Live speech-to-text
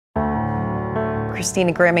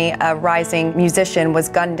Christina Grimmie, a rising musician, was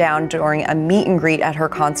gunned down during a meet and greet at her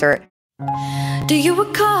concert. Do you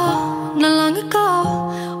recall, not long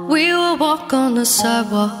ago, we would walk on the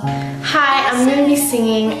sidewalk? Hi, I'm going to be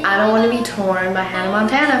singing I Don't Want to Be Torn by Hannah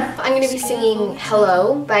Montana. I'm going to be singing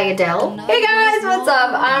Hello by Adele. Hey guys, what's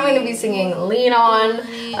up? I'm going to be singing Lean On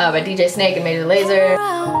by DJ Snake and Major Lazer.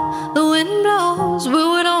 The wind blows, we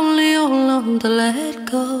would only hold on to let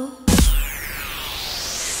go.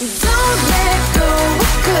 Don't let go of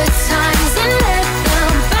good times and let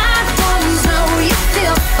them bad ones know you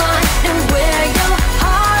feel fine and wear your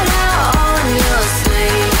heart out on your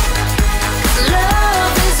sleeve.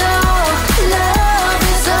 Love is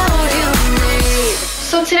all you need.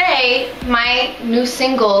 So today, my new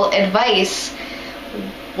single, Advice,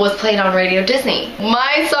 was played on Radio Disney.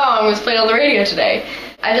 My song was played on the radio today.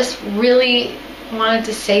 I just really wanted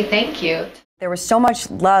to say thank you. There was so much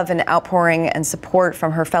love and outpouring and support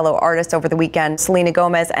from her fellow artists over the weekend. Selena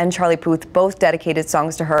Gomez and Charlie Puth both dedicated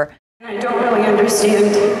songs to her. I don't really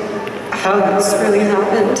understand how this really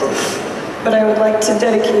happened, but I would like to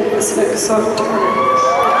dedicate this next song to her.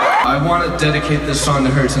 I want to dedicate this song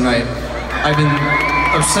to her tonight. I've been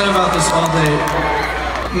upset about this all day,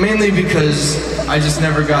 mainly because I just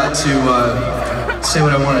never got to say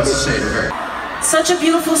what I wanted to say to her. Such a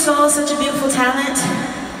beautiful soul, such a beautiful talent.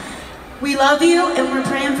 We love you, and we're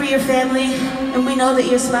praying for your family, and we know that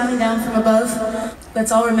you're smiling down from above.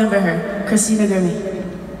 Let's all remember her, Christina Grimmie.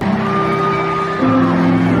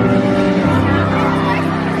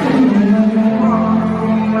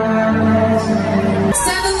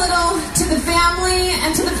 Send a little to the family,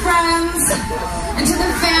 and to the friends, and to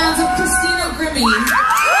the fans of Christina Grimmie.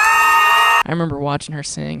 I remember watching her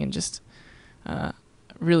sing and just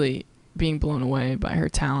really being blown away by her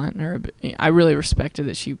talent. I really respected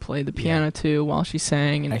that she played the piano too while she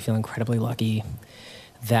sang. And I feel incredibly lucky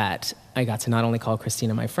that I got to not only call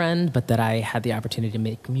Christina my friend, but that I had the opportunity to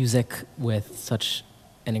make music with such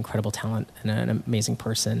an incredible talent and an amazing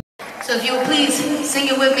person. So if you will please sing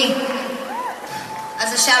it with me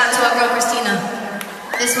as a shout out to our girl Christina.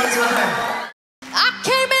 This one's with her. I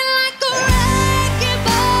came in like a wrecking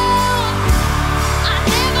ball. I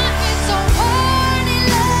never hit so hard in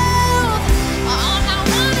love. All I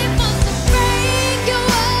wanted was to break your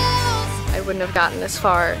walls. I wouldn't have gotten this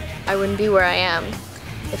far. I wouldn't be where I am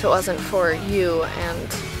if it wasn't for you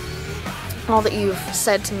and all that you've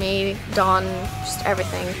said to me, Dawn, just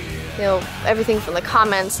everything. You know, everything from the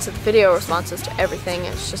comments to the video responses to everything.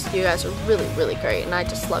 It's just, you guys are really, really great, and I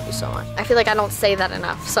just love you so much. I feel like I don't say that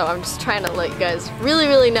enough, so I'm just trying to let you guys really,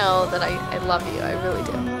 really know that I love you. I really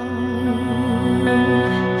do.